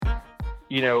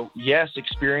yes,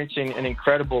 experiencing an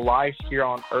incredible life here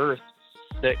on earth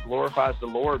that glorifies the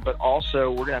Lord, but also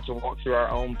we're going to have to walk through our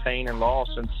own pain and loss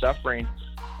and suffering.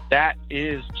 That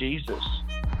is Jesus.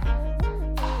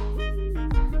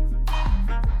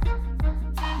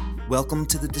 Welcome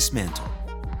to The Dismantle,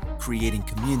 creating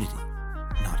community,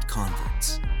 not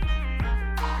converts.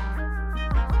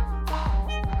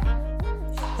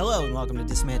 Hello and welcome to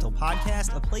Dismantle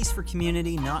Podcast, a place for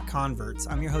community, not converts.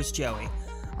 I'm your host, Joey.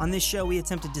 On this show, we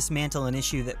attempt to dismantle an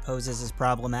issue that poses as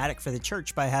problematic for the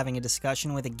church by having a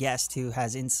discussion with a guest who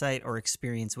has insight or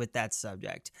experience with that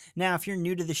subject. Now, if you're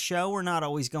new to the show, we're not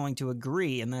always going to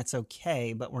agree, and that's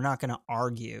okay, but we're not going to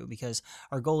argue because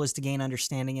our goal is to gain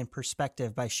understanding and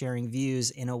perspective by sharing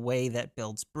views in a way that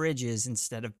builds bridges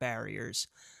instead of barriers.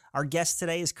 Our guest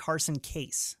today is Carson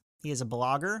Case. He is a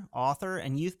blogger, author,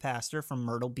 and youth pastor from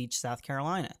Myrtle Beach, South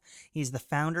Carolina. He's the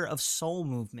founder of Soul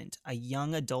Movement, a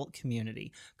young adult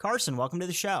community. Carson, welcome to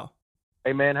the show.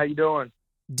 Hey, man, how you doing?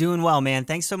 Doing well, man.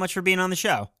 Thanks so much for being on the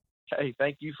show. Hey,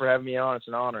 thank you for having me on. It's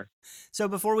an honor. So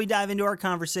before we dive into our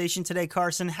conversation today,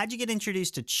 Carson, how'd you get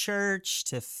introduced to church,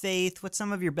 to faith? What's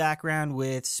some of your background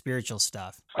with spiritual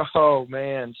stuff? Oh,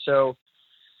 man. So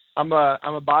I'm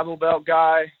a Bible Belt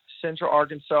guy, Central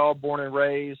Arkansas, born and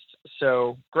raised.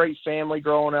 So great family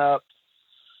growing up,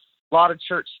 a lot of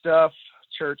church stuff,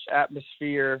 church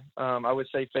atmosphere. I would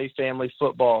say faith, family,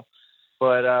 football.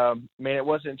 But, man, it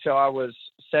wasn't until I was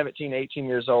 17, 18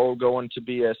 years old going to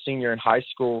be a senior in high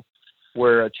school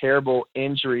where a terrible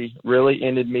injury really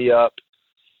ended me up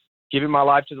giving my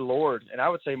life to the Lord. And I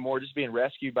would say more just being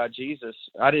rescued by Jesus.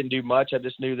 I didn't do much. I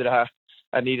just knew that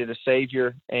I needed a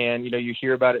Savior. And, you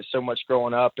hear about it so much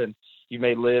growing up, and you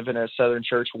may live in a Southern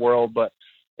church world, but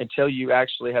until you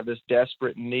actually have this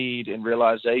desperate need and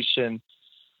realization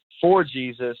for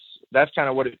Jesus, that's kind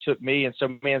of what it took me. And so,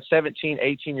 man, 17,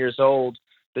 18 years old,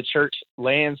 the church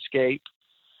landscape,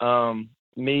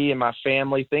 me and my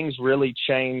family, things really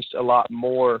changed a lot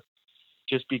more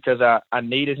just because I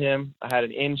needed him. I had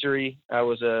an injury. I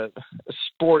was a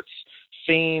sports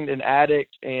fiend and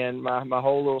addict, and my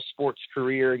whole little sports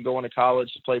career and going to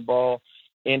college to play ball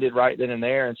ended right then and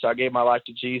there. And so I gave my life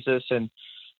to Jesus, and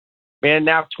man,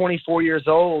 now 24 years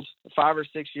old, 5 or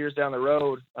 6 years down the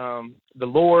road, the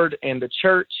Lord and the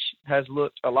church has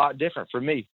looked a lot different for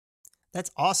me.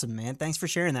 That's awesome, man. Thanks for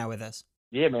sharing that with us.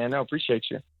 Yeah, man. No, appreciate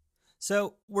you.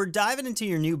 So we're diving into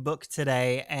your new book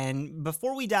today. And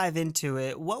before we dive into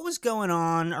it, what was going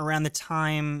on around the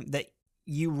time that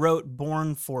you wrote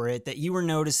Born for It, that you were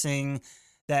noticing,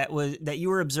 that you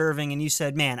were observing, and you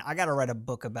said, man, I got to write a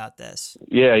book about this?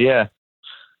 Yeah.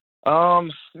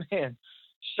 Man.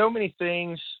 So many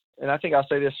things, and I think I'll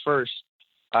say this first.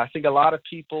 I think a lot of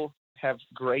people have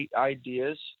great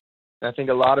ideas, and I think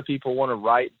a lot of people want to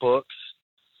write books.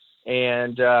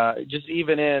 And just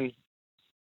even in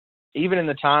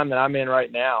the time that I'm in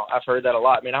right now, I've heard that a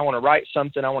lot. I mean, I want to write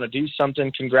something. I want to do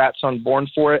something. Congrats on Born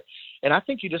for It. And I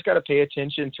think you just got to pay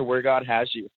attention to where God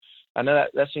has you. I know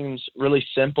that seems really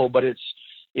simple, but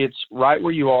it's right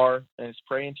where you are, and it's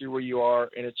praying through where you are,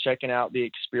 and it's checking out the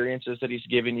experiences that he's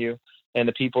given you and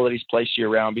the people that he's placed you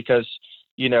around. Because,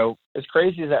 as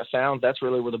crazy as that sounds, that's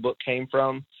really where the book came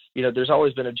from. There's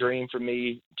always been a dream for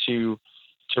me to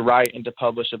write and to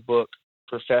publish a book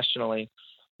professionally.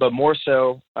 But more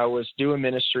so, I was doing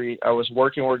ministry. I was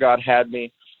working where God had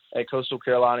me at Coastal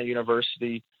Carolina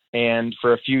University, and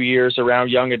for a few years around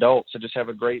young adults. I just have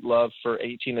a great love for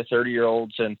 18 to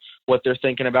 30-year-olds and what they're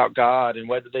thinking about God and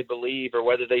whether they believe or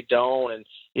whether they don't, and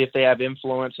if they have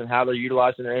influence and how they're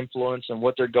utilizing their influence and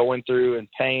what they're going through and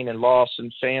pain and loss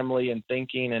and family and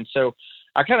thinking. And so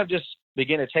I kind of just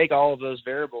began to take all of those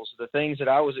variables, the things that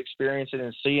I was experiencing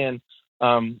and seeing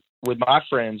with my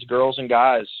friends, girls and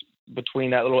guys,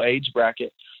 between that little age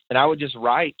bracket. And I would just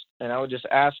write, and I would just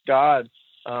ask God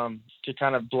to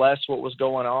kind of bless what was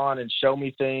going on and show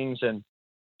me things and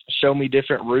show me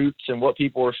different routes and what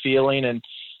people were feeling. And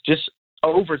just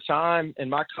over time in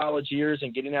my college years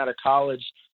and getting out of college,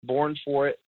 Born for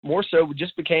It, more so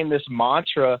just became this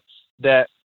mantra that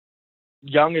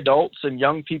young adults and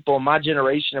young people in my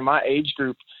generation and my age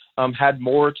group had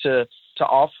more to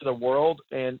offer the world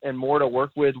and more to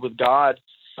work with God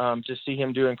to see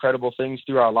him do incredible things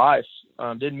through our life.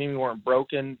 Didn't mean we weren't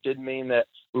broken, didn't mean that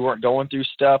we weren't going through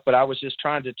stuff, but I was just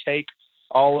trying to take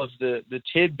all of the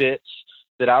tidbits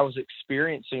that I was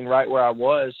experiencing right where I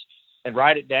was and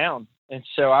write it down. And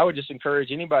so I would just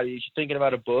encourage anybody, if you're thinking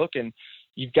about a book and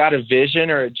you've got a vision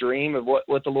or a dream of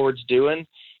what the Lord's doing,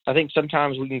 I think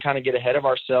sometimes we can kind of get ahead of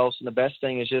ourselves. And the best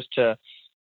thing is just to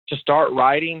start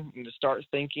writing and to start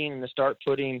thinking and to start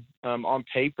putting on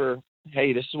paper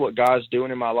hey, this is what God's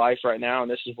doing in my life right now,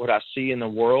 and this is what I see in the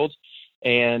world,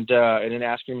 and then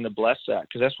asking him to bless that,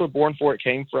 because that's where Born For It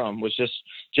came from, was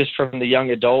just from the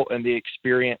young adult and the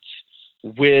experience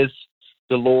with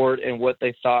the Lord and what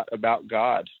they thought about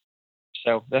God.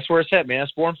 So that's where it's at, man.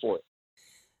 It's Born For It.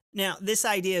 Now, this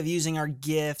idea of using our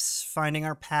gifts, finding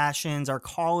our passions, our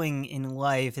calling in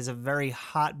life is a very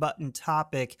hot button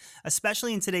topic,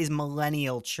 especially in today's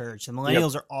millennial church. The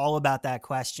millennials are all about that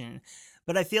question.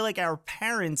 But I feel like our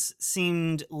parents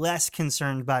seemed less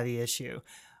concerned by the issue.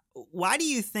 Why do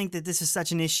you think that this is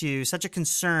such an issue, such a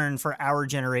concern for our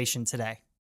generation today?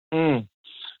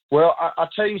 Well, I'll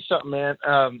tell you something, man.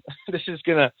 This is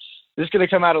gonna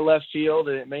come out of left field,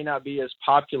 and it may not be as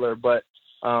popular, but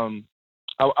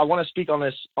I want to speak on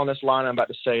this line I'm about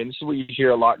to say, and this is what you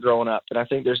hear a lot growing up. And I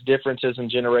think there's differences in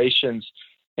generations,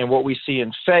 and what we see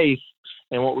in faith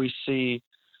and what we see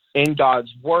in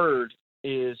God's word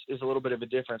is a little bit of a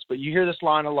difference. But you hear this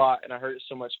line a lot, and I heard it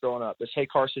so much growing up. It's, hey,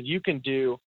 Carson, you can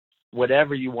do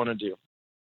whatever you want to do.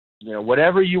 You know,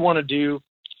 whatever you want to do,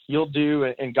 you'll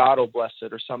do, and God will bless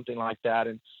it, or something like that.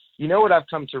 And you know what I've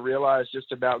come to realize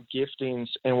just about giftings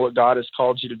and what God has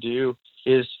called you to do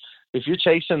is, if you're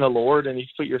chasing the Lord and you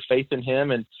put your faith in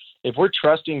him, and if we're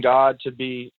trusting God to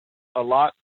be a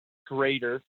lot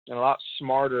greater and a lot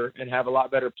smarter and have a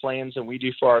lot better plans than we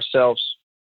do for ourselves,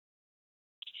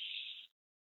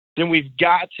 then we've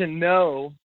got to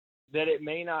know that it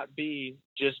may not be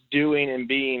just doing and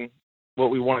being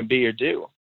what we want to be or do,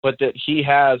 but that he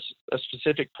has a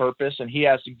specific purpose, and he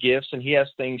has gifts, and he has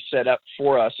things set up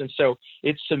for us. And so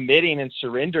it's submitting and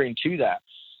surrendering to that.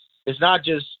 It's not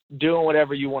just doing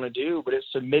whatever you want to do, but it's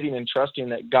submitting and trusting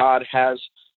that God has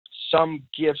some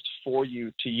gift for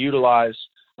you to utilize,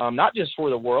 not just for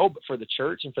the world, but for the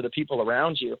church and for the people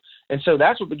around you. And so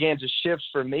that's what began to shift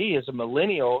for me as a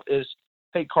millennial is,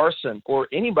 hey, Carson, or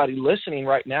anybody listening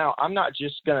right now, I'm not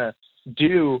just going to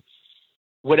do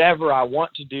whatever I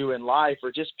want to do in life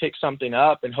or just pick something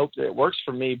up and hope that it works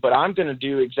for me, but I'm going to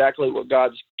do exactly what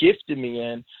God's gifted me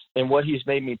in and what he's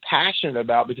made me passionate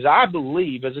about, because I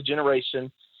believe as a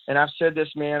generation, and I've said this,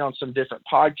 man, on some different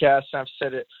podcasts, I've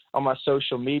said it on my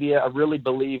social media, I really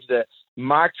believe that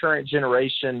my current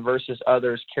generation versus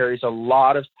others carries a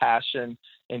lot of passion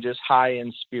and just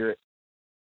high-end spirit.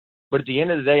 But at the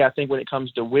end of the day, I think when it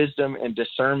comes to wisdom and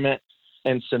discernment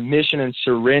and submission and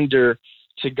surrender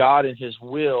to God and his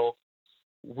will,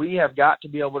 we have got to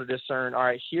be able to discern, all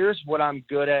right, here's what I'm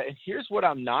good at and here's what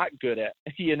I'm not good at.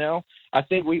 You know, I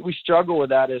think we struggle with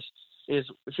that is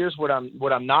here's what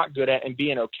I'm not good at and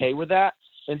being okay with that.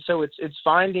 And so it's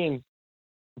finding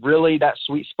really that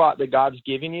sweet spot that God's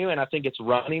giving you. And I think it's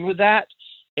running with that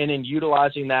and then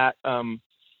utilizing that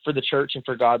for the church and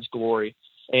for God's glory.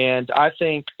 And I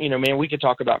think, you know, man, we could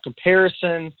talk about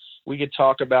comparison. We could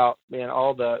talk about, man,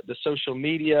 all the social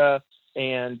media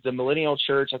and the millennial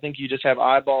church. I think you just have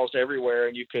eyeballs everywhere,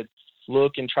 and you could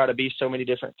look and try to be so many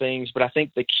different things. But I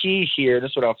think the key here, this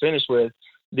is what I'll finish with,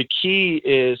 the key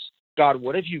is, God,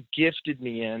 what have you gifted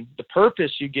me in? The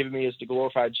purpose you've given me is to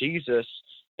glorify Jesus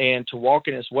and to walk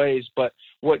in his ways, but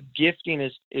what gifting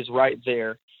is right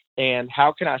there. And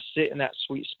how can I sit in that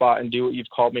sweet spot and do what you've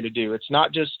called me to do? It's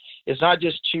not just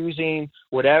choosing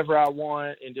whatever I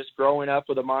want and just growing up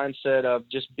with a mindset of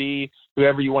just be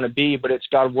whoever you want to be, but it's,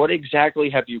 God, what exactly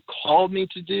have you called me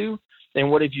to do,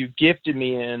 and what have you gifted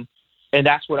me in? And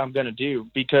that's what I'm going to do,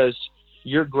 because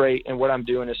you're great, and what I'm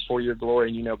doing is for your glory,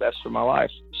 and you know best for my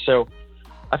life. So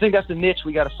I think that's the niche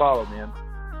we got to follow, man.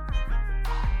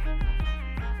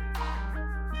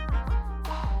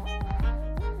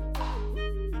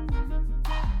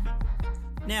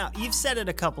 Now, you've said it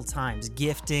a couple times,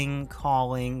 gifting,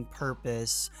 calling,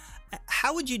 purpose.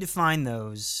 How would you define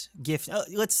those?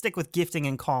 Let's stick with gifting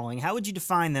and calling. How would you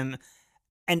define them?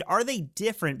 And are they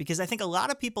different? Because I think a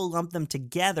lot of people lump them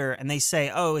together and they say,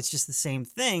 oh, it's just the same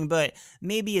thing, but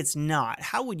maybe it's not.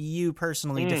 How would you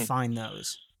personally define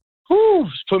those? Whew,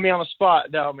 put me on the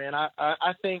spot. No, man,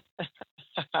 I think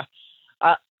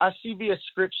I see via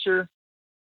scripture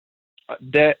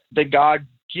that God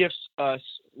gifts us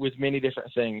with many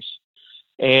different things.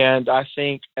 And I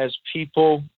think as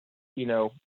people, you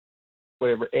know,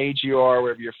 whatever age you are,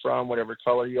 wherever you're from, whatever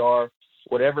color you are,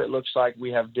 whatever it looks like, we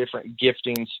have different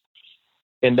giftings.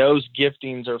 And those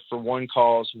giftings are for one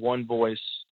cause, one voice,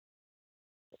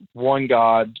 one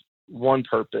God, one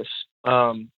purpose.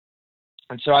 And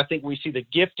so I think we see the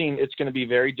gifting, it's going to be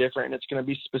very different, and it's going to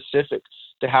be specific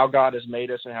to how God has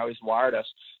made us and how he's wired us.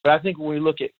 But I think when we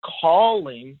look at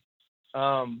calling,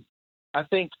 I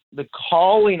think the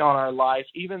calling on our life,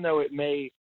 even though it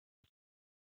may,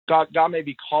 God may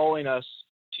be calling us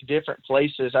to different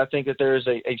places, I think that there is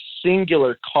a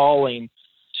singular calling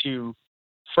to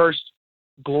first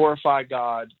glorify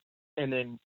God and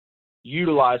then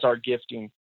utilize our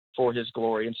gifting for his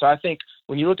glory. And so I think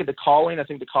when you look at the calling, I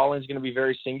think the calling is going to be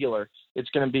very singular. It's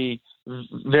going to be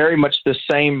very much the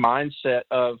same mindset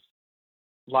of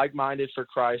like-minded for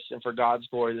Christ and for God's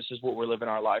glory. This is what we're living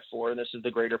our life for, and this is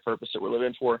the greater purpose that we're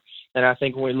living for. And I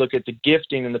think when we look at the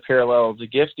gifting and the parallel of the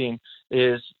gifting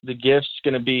is the gift's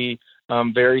going to be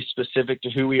very specific to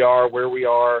who we are, where we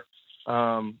are,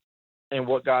 and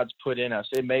what God's put in us.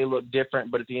 It may look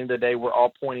different, but at the end of the day, we're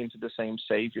all pointing to the same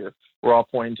Savior. We're all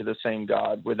pointing to the same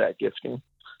God with that gifting.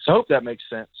 So I hope that makes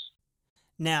sense.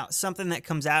 Now, something that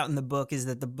comes out in the book is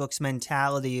that the book's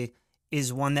mentality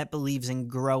is one that believes in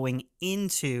growing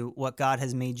into what God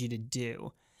has made you to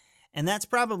do. And that's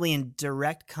probably in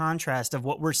direct contrast of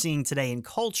what we're seeing today in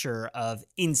culture of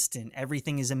instant.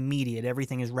 Everything is immediate.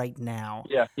 Everything is right now.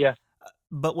 Yeah.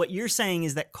 But what you're saying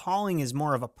is that calling is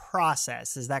more of a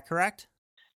process. Is that correct?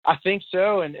 I think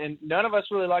so. And none of us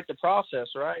really like the process,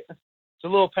 right? It's a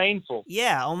little painful.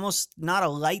 Yeah, almost not a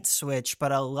light switch,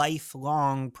 but a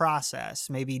lifelong process,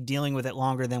 maybe dealing with it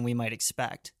longer than we might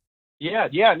expect.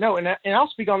 Yeah, no, and I'll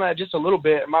speak on that just a little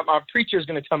bit. My preacher is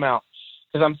going to come out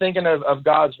because I'm thinking of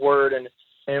God's word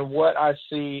and what I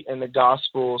see in the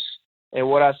Gospels and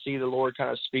what I see the Lord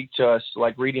kind of speak to us,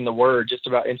 like reading the word, just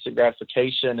about instant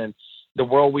gratification and the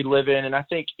world we live in. And I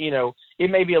think, it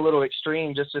may be a little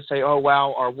extreme just to say, oh,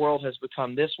 wow, our world has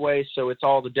become this way, so it's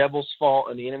all the devil's fault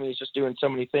and the enemy is just doing so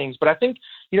many things. But I think,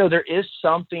 there is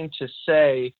something to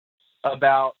say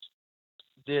about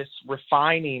this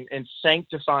refining and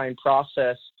sanctifying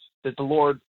process that the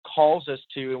Lord calls us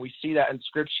to, and we see that in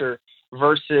Scripture,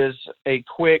 versus a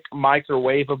quick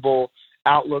microwavable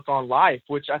outlook on life,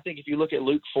 which I think if you look at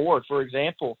Luke 4, for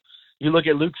example,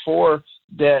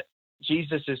 that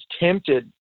Jesus is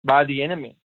tempted by the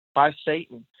enemy, by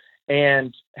Satan.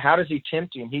 And how does he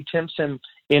tempt him? He tempts him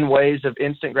in ways of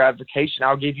instant gratification.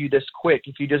 I'll give you this quick.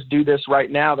 If you just do this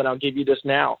right now, then I'll give you this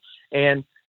now. And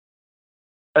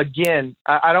again,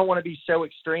 I don't want to be so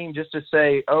extreme just to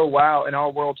say, oh, wow, in our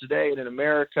world today and in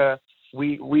America,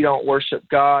 we don't worship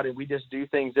God and we just do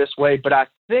things this way. But I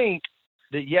think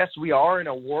that, yes, we are in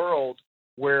a world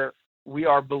where we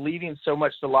are believing so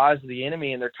much the lies of the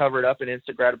enemy, and they're covered up in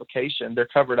instant gratification. They're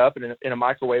covered up in a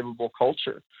microwavable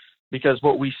culture, because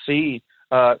what we see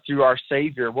through our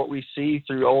Savior, what we see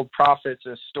through old prophets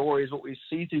and stories, what we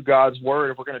see through God's word,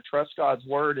 if we're going to trust God's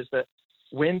word, is that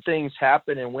when things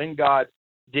happen and when God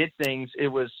did things, it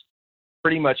was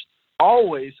pretty much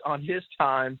always on his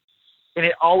time, and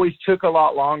it always took a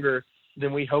lot longer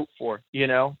than we hoped for,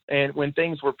 and when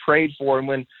things were prayed for and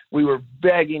when we were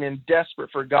begging and desperate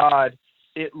for God,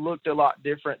 it looked a lot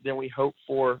different than we hoped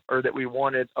for, or that we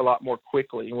wanted a lot more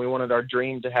quickly, and we wanted our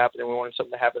dream to happen and we wanted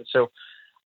something to happen. So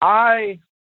I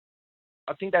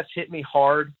think that's hit me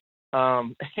hard.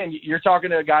 And you're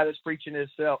talking to a guy that's preaching to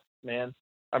himself, man.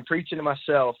 I'm preaching to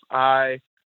myself. I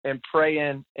am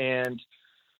praying and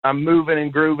I'm moving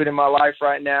and grooving in my life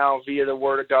right now via the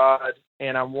word of God.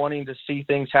 And I'm wanting to see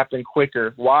things happen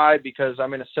quicker. Why? Because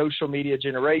I'm in a social media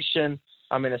generation.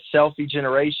 I'm in a selfie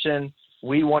generation.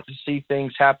 We want to see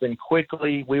things happen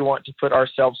quickly. We want to put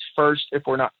ourselves first. If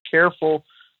we're not careful,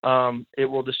 it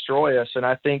will destroy us. And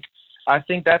I think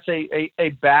that's a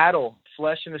battle,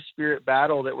 flesh and the spirit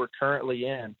battle that we're currently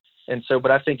in. And so, but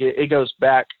I think it goes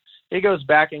back. It goes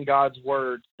back in God's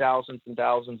word thousands and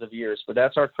thousands of years. But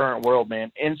that's our current world,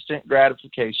 man. Instant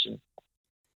gratification.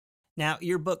 Now,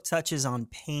 your book touches on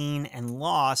pain and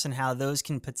loss and how those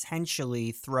can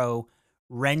potentially throw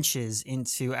wrenches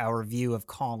into our view of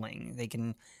calling. They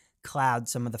can cloud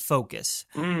some of the focus.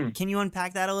 Can you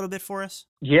unpack that a little bit for us?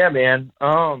 Yeah, man.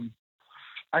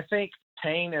 I think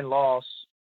pain and loss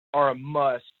are a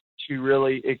must to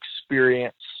really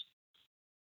experience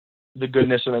the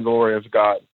goodness and the glory of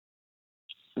God.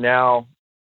 Now,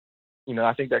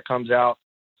 I think that comes out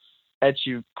at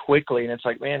you quickly, and it's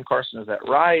like, man, Carson, is that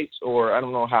right? Or I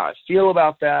don't know how I feel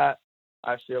about that.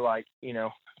 I feel like,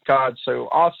 God's so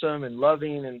awesome and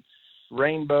loving and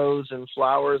rainbows and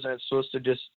flowers, and it's supposed to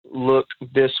just look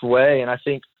this way. And I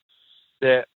think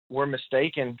that we're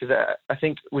mistaken, because I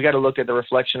think we got to look at the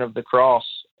reflection of the cross,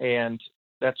 and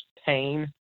that's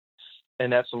pain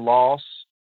and that's loss,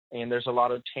 and there's a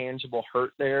lot of tangible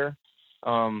hurt there.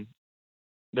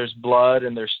 There's blood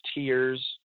and there's tears,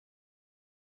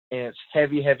 and it's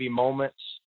heavy, heavy moments.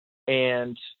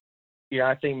 And,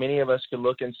 I think many of us could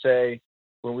look and say,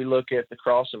 when we look at the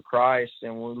cross of Christ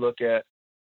and when we look at,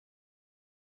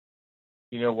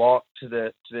 walk to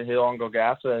the hill on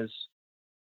Golgotha,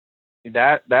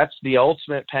 that's the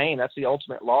ultimate pain. That's the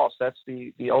ultimate loss. That's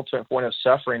the ultimate point of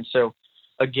suffering. So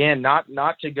again, not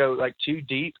to go like too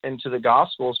deep into the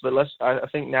Gospels, but I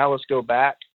think now let's go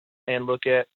back and look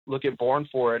at Born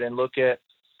for It, and look at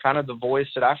kind of the voice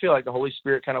that I feel like the Holy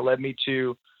Spirit kind of led me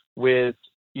to with,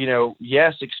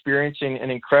 yes, experiencing an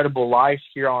incredible life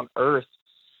here on earth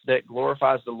that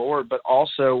glorifies the Lord, but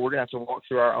also we're going to have to walk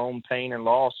through our own pain and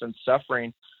loss and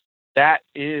suffering. That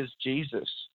is Jesus.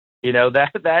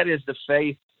 That is the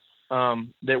faith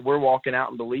that we're walking out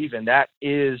and believing. That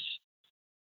is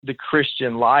the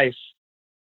Christian life,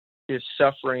 is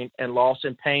suffering and loss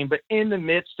and pain. But in the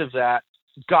midst of that,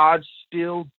 God's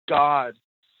still God,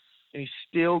 and he's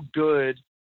still good,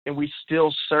 and we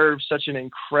still serve such an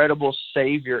incredible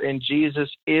Savior. And Jesus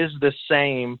is the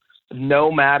same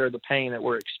no matter the pain that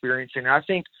we're experiencing. And I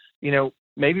think,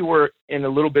 maybe we're in a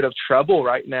little bit of trouble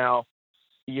right now,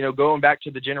 going back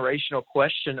to the generational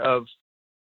question of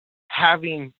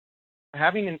having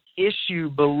an issue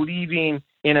believing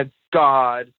in a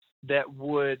God that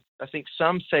would, I think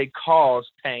some say, cause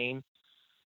pain,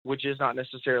 which is not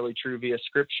necessarily true via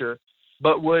Scripture,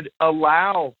 but would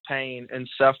allow pain and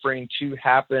suffering to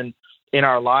happen in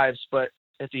our lives. But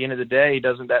at the end of the day,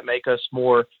 doesn't that make us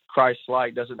more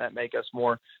Christ-like? Doesn't that make us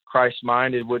more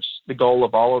Christ-minded, which the goal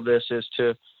of all of this is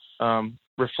to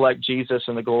reflect Jesus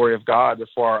and the glory of God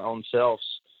before our own selves.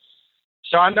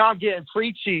 So I know I'm getting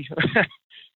preachy,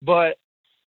 but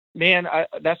man,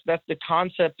 that's the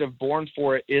concept of Born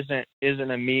for It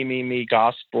isn't a me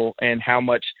gospel, and how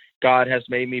much God has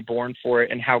made me born for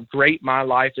it, and how great my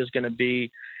life is going to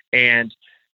be, and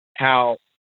how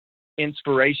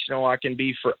inspirational I can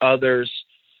be for others.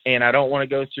 And I don't want to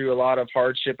go through a lot of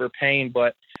hardship or pain,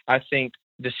 but I think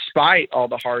despite all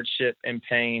the hardship and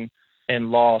pain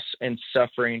and loss and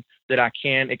suffering that I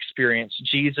can experience,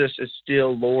 Jesus is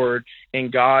still Lord,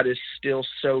 and God is still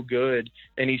so good,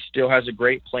 and he still has a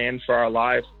great plan for our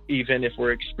life, even if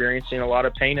we're experiencing a lot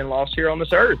of pain and loss here on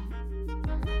this earth.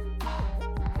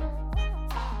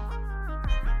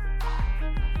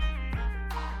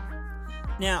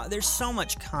 Now, there's so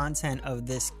much content of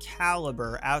this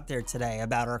caliber out there today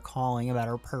about our calling, about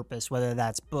our purpose, whether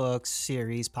that's books,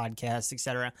 series, podcasts,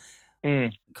 etc.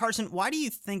 Carson, why do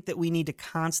you think that we need to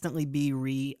constantly be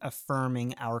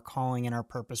reaffirming our calling and our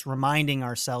purpose, reminding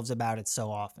ourselves about it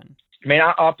so often? Man,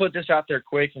 I'll put this out there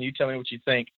quick, and you tell me what you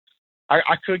think. I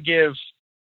could give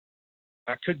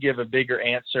a bigger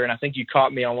answer, and I think you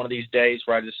caught me on one of these days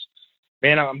where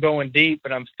I'm going deep,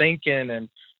 and I'm thinking, and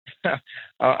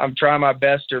I'm trying my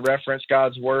best to reference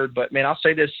God's word. But man, I'll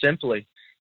say this simply.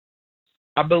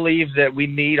 I believe that we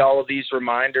need all of these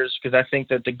reminders, because I think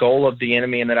that the goal of the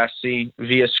enemy, and that I see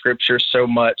via Scripture so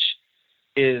much,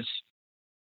 is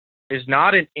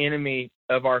not an enemy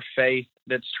of our faith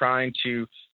that's trying to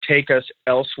take us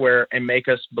elsewhere and make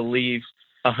us believe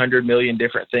 100 million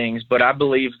different things. But I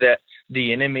believe that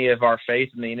the enemy of our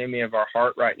faith and the enemy of our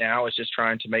heart right now is just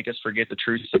trying to make us forget the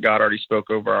truths that God already spoke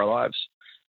over our lives.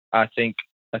 I think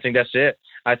that's it.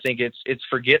 I think it's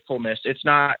forgetfulness. It's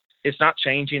not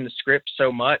changing the script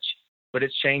so much, but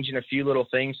it's changing a few little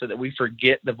things so that we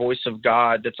forget the voice of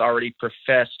God that's already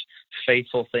professed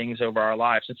faithful things over our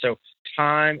lives. And so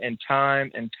time and time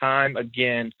and time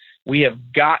again, we have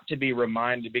got to be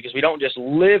reminded, because we don't just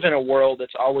live in a world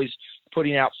that's always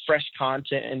putting out fresh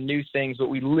content and new things, but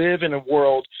we live in a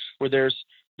world where there's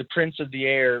the prince of the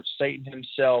air, Satan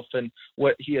himself, and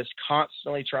what he is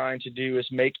constantly trying to do is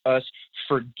make us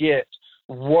forget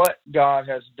what God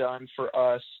has done for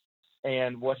us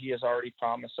and what he has already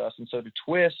promised us. And so the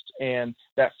twist and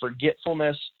that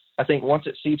forgetfulness, I think once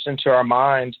it seeps into our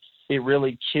mind, it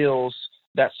really kills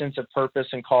that sense of purpose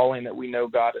and calling that we know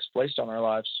God has placed on our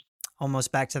lives.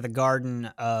 Almost back to the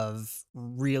garden of,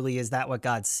 really, is that what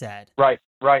God said? Right.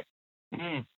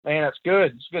 Man, that's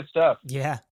good. It's good stuff.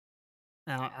 Yeah.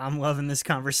 Now, I'm loving this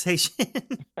conversation.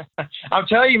 I'm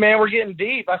telling you, man, we're getting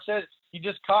deep. I said,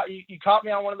 you caught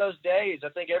me on one of those days. I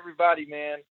think everybody,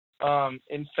 man,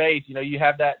 in faith, you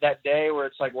have that day where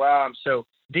it's like, wow, I'm so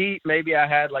deep. Maybe I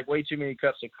had like way too many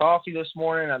cups of coffee this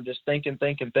morning. I'm just thinking,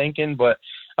 but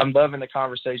I'm loving the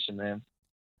conversation, man.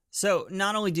 So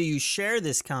not only do you share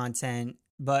this content,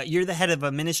 but you're the head of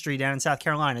a ministry down in South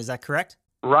Carolina. Is that correct?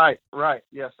 Right.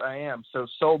 Yes, I am. So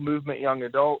Soul Movement Young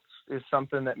Adults is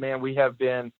something that, man, we have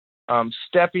been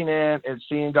stepping in and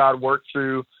seeing God work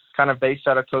through, kind of based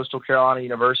out of Coastal Carolina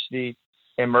University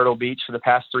in Myrtle Beach for the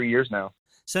past 3 years now.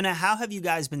 So now, how have you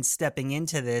guys been stepping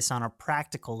into this on a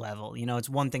practical level? It's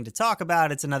one thing to talk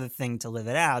about, it's another thing to live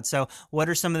it out. So what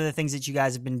are some of the things that you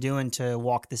guys have been doing to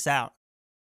walk this out?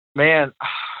 Man,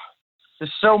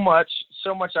 there's so much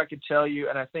I could tell you.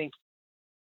 And I think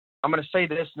I'm going to say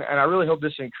this, and I really hope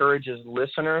this encourages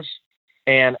listeners,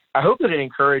 and I hope that it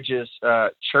encourages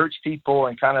church people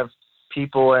and kind of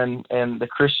people in the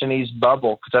Christianese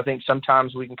bubble, because I think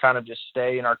sometimes we can kind of just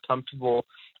stay in our comfortable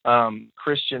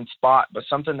Christian spot. But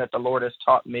something that the Lord has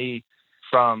taught me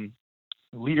from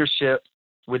leadership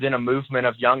within a movement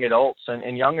of young adults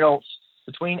and young adults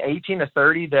between 18 to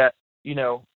 30 that, you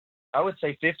know, I would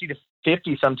say 50 to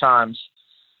 50 sometimes,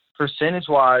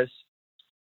 percentage-wise,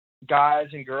 guys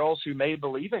and girls who may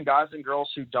believe in, guys and girls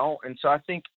who don't. And so I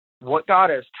think what God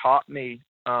has taught me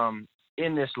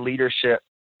in this leadership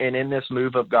and in this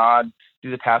move of God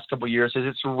through the past couple of years is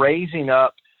it's raising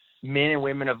up men and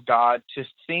women of God to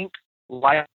think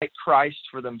like Christ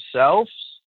for themselves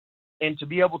and to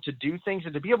be able to do things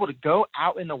and to be able to go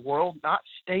out in the world, not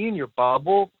stay in your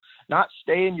bubble, not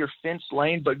stay in your fenced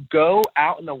lane, but go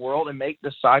out in the world and make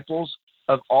disciples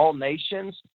of all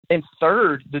nations. And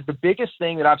third, the biggest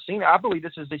thing that I've seen, I believe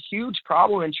this is a huge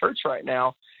problem in church right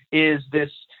now, is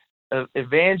this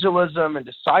evangelism and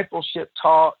discipleship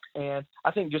talk, and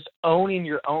I think just owning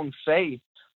your own faith.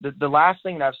 The last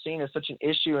thing that I've seen is such an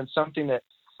issue, and something that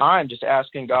I'm just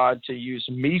asking God to use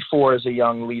me for as a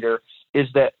young leader, is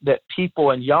that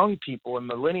people and young people and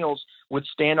millennials would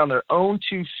stand on their own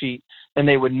 2 feet, and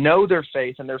they would know their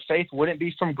faith, and their faith wouldn't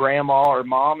be from grandma or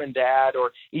mom and dad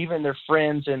or even their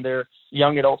friends and their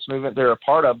young adults movement they're a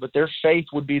part of, but their faith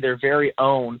would be their very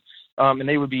own. And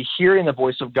they would be hearing the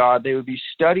voice of God. They would be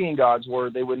studying God's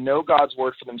word. They would know God's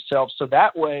word for themselves. So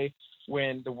that way,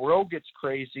 when the world gets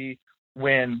crazy,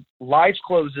 when life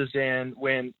closes in,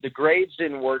 when the grades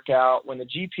didn't work out, when the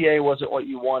GPA wasn't what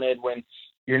you wanted, when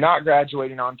you're not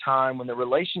graduating on time, when the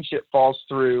relationship falls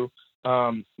through,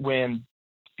 when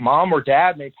mom or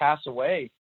dad may pass away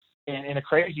in a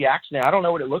crazy accident. I don't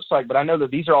know what it looks like, but I know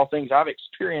that these are all things I've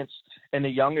experienced in the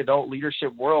young adult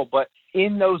leadership world. But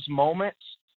in those moments,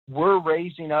 we're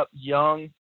raising up young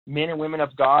men and women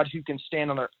of God who can stand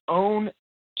on their own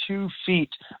 2 feet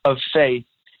of faith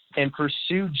and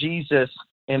pursue Jesus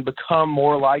and become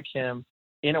more like him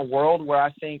in a world where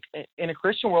I think, in a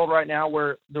Christian world right now,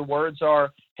 where the words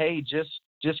are, hey,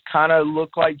 just kind of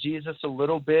look like Jesus a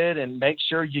little bit and make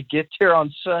sure you get there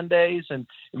on Sundays and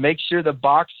make sure the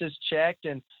box is checked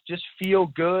and just feel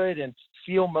good and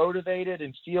feel motivated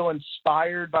and feel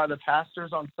inspired by the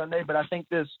pastors on Sunday. But I think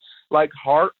this like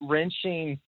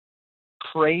heart-wrenching,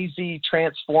 crazy,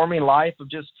 transforming life of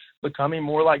just becoming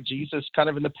more like Jesus, kind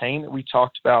of in the pain that we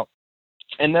talked about.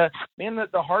 And the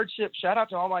hardship, shout out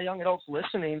to all my young adults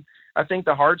listening. I think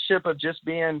the hardship of just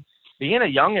being a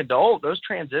young adult, those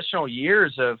transitional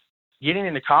years of getting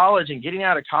into college and getting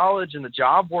out of college in the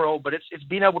job world, but it's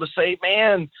being able to say,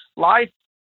 man, life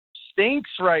stinks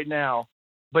right now,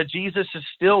 but Jesus is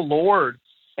still Lord.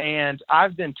 And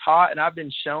I've been taught and I've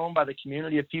been shown by the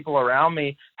community of people around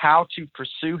me how to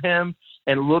pursue him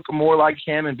and look more like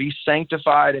him and be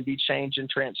sanctified and be changed and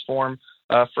transformed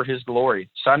for his glory.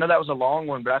 So I know that was a long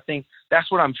one, but I think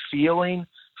that's what I'm feeling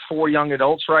for young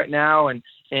adults right now, and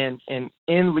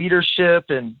in leadership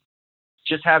and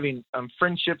just having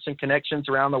friendships and connections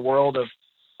around the world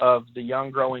of the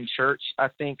young growing church. I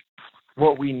think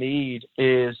what we need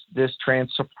is this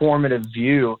transformative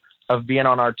view of being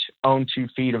on our own 2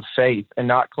 feet of faith and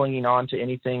not clinging on to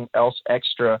anything else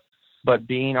extra, but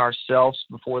being ourselves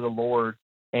before the Lord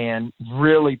and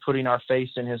really putting our faith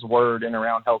in his word and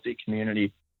around healthy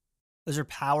community. Those are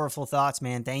powerful thoughts,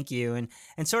 man. Thank you.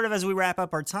 And sort of as we wrap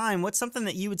up our time, what's something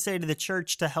that you would say to the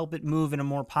church to help it move in a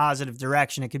more positive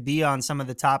direction? It could be on some of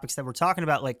the topics that we're talking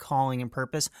about, like calling and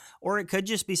purpose, or it could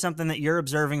just be something that you're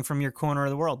observing from your corner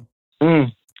of the world.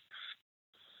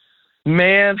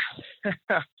 Man,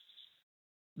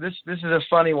 this is a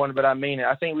funny one, but I mean it.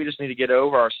 I think we just need to get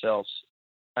over ourselves.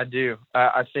 I do.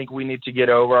 I think we need to get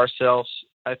over ourselves.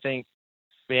 I think,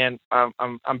 man,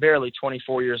 I'm barely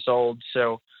 24 years old,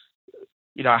 so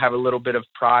you know, I have a little bit of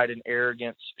pride and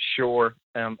arrogance, sure,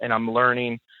 and I'm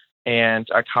learning, and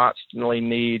I constantly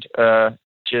need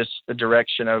just the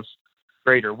direction of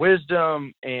greater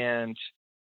wisdom, and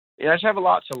I just have a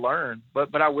lot to learn.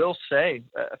 But I will say,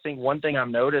 I think one thing I've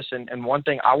noticed, and one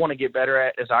thing I want to get better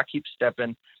at as I keep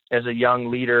stepping as a young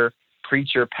leader,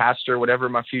 preacher, pastor, whatever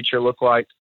my future look like,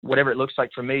 whatever it looks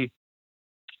like for me,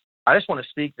 I just want to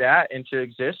speak that into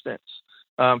existence.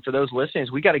 For those listening,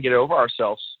 we got to get over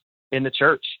ourselves in the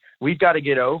church. We've got to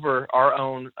get over our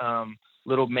own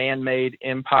little man-made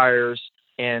empires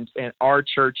and our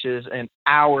churches and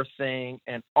our thing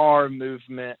and our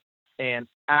movement and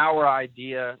our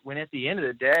idea, when at the end of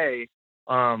the day,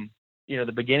 you know,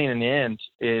 the beginning and end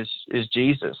is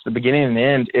Jesus. The beginning and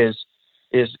end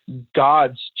is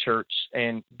God's church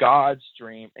and God's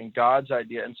dream and God's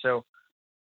idea. And so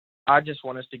I just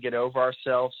want us to get over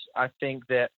ourselves. I think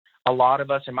that a lot of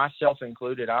us, and myself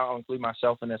included, I'll include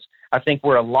myself in this, I think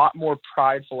we're a lot more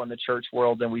prideful in the church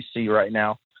world than we see right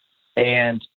now.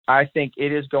 And I think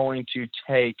it is going to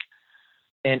take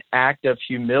an act of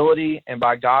humility and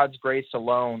by God's grace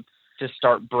alone to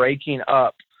start breaking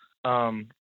up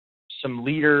some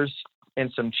leaders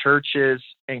and some churches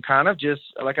and kind of just,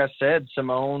 like I said, some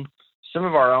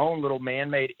of our own little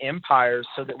man-made empires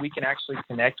so that we can actually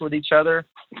connect with each other,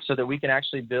 so that we can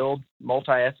actually build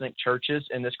multi-ethnic churches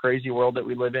in this crazy world that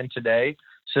we live in today,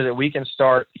 so that we can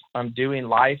start doing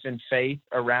life and faith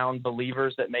around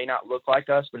believers that may not look like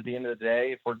us, but at the end of the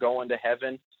day, if we're going to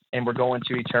heaven and we're going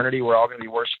to eternity, we're all going to be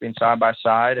worshiping side by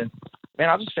side. And, man,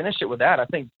 I'll just finish it with that. I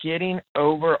think getting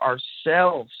over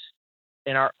ourselves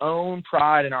and our own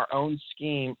pride and our own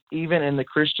scheme, even in the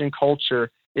Christian culture,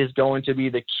 is going to be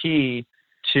the key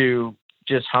to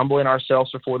just humbling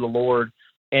ourselves before the Lord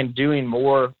and doing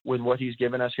more with what he's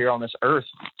given us here on this earth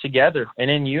together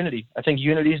and in unity. I think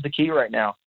unity is the key right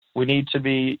now. We need to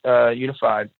be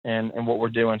unified in what we're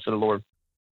doing for the Lord.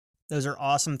 Those are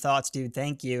awesome thoughts, dude.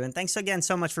 Thank you. And thanks again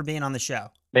so much for being on the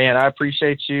show. Man, I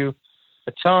appreciate you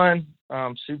a ton.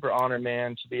 I'm super honored,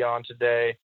 man, to be on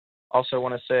today. Also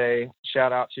want to say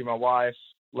shout out to my wife.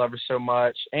 Love her so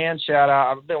much. And shout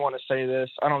out, I've been wanting to say this.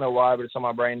 I don't know why, but it's on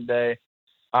my brain today.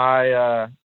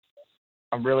 I'm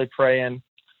really praying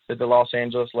that the Los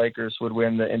Angeles Lakers would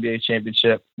win the NBA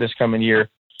championship this coming year.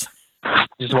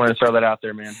 Just wanted to throw that out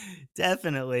there, man.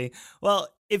 Definitely. Well,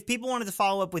 if people wanted to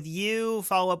follow up with you,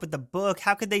 follow up with the book,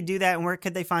 how could they do that and where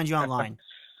could they find you online?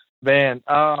 Man,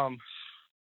 I'm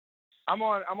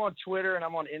on Twitter and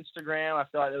I'm on Instagram. I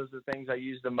feel like those are the things I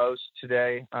use the most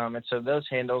today. And so those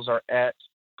handles are at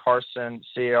Carson,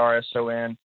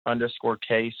 CARSON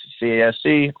 _case,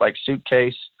 CASE, like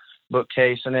suitcase,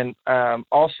 bookcase. And then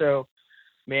also,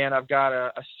 man, I've got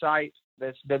a site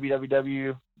that's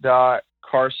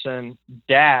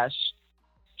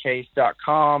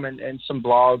www.carson-case.com and some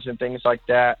blogs and things like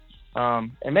that.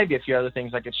 And maybe a few other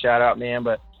things I could shout out, man.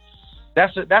 But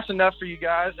that's enough for you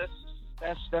guys.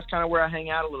 That's kind of where I hang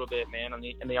out a little bit, man,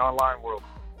 in the online world.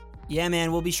 Yeah,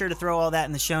 man, we'll be sure to throw all that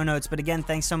in the show notes. But again,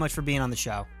 thanks so much for being on the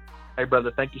show. Hey,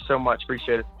 brother, thank you so much.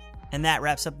 Appreciate it. And that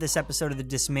wraps up this episode of The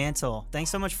Dismantle.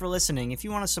 Thanks so much for listening. If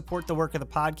you want to support the work of the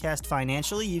podcast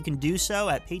financially, you can do so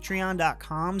at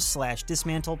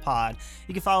patreon.com/dismantlepod.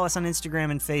 You can follow us on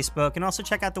Instagram and Facebook, and also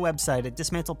check out the website at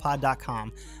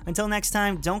dismantlepod.com. Until next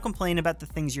time, don't complain about the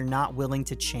things you're not willing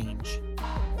to change.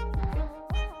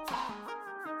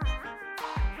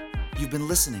 You've been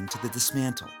listening to The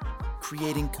Dismantle,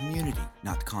 creating community,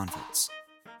 not converts.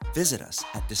 Visit us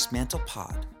at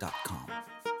dismantlepod.com.